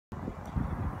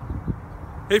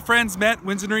Hey friends, Matt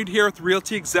Winsenreed here with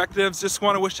Realty Executives. Just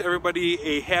want to wish everybody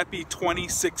a happy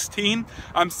 2016.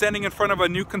 I'm standing in front of a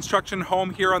new construction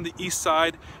home here on the east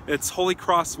side. It's Holy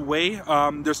Cross Way.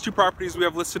 There's two properties we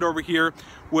have listed over here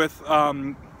with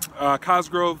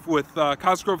Cosgrove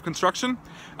Construction.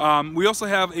 We also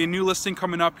have a new listing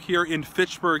coming up here in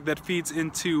Fitchburg that feeds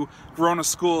into Verona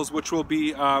Schools, which will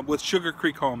be with Sugar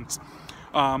Creek Homes.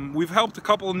 We've helped a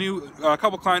couple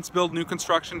clients build new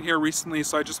construction here recently,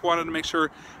 so I just wanted to make sure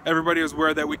everybody was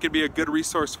aware that we could be a good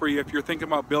resource for you if you're thinking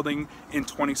about building in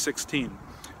 2016.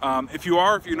 If you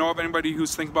know of anybody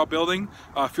who's thinking about building,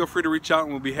 feel free to reach out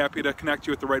and we'll be happy to connect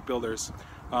you with the right builders.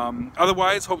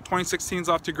 Otherwise, hope 2016 is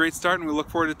off to a great start and we look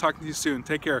forward to talking to you soon.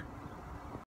 Take care.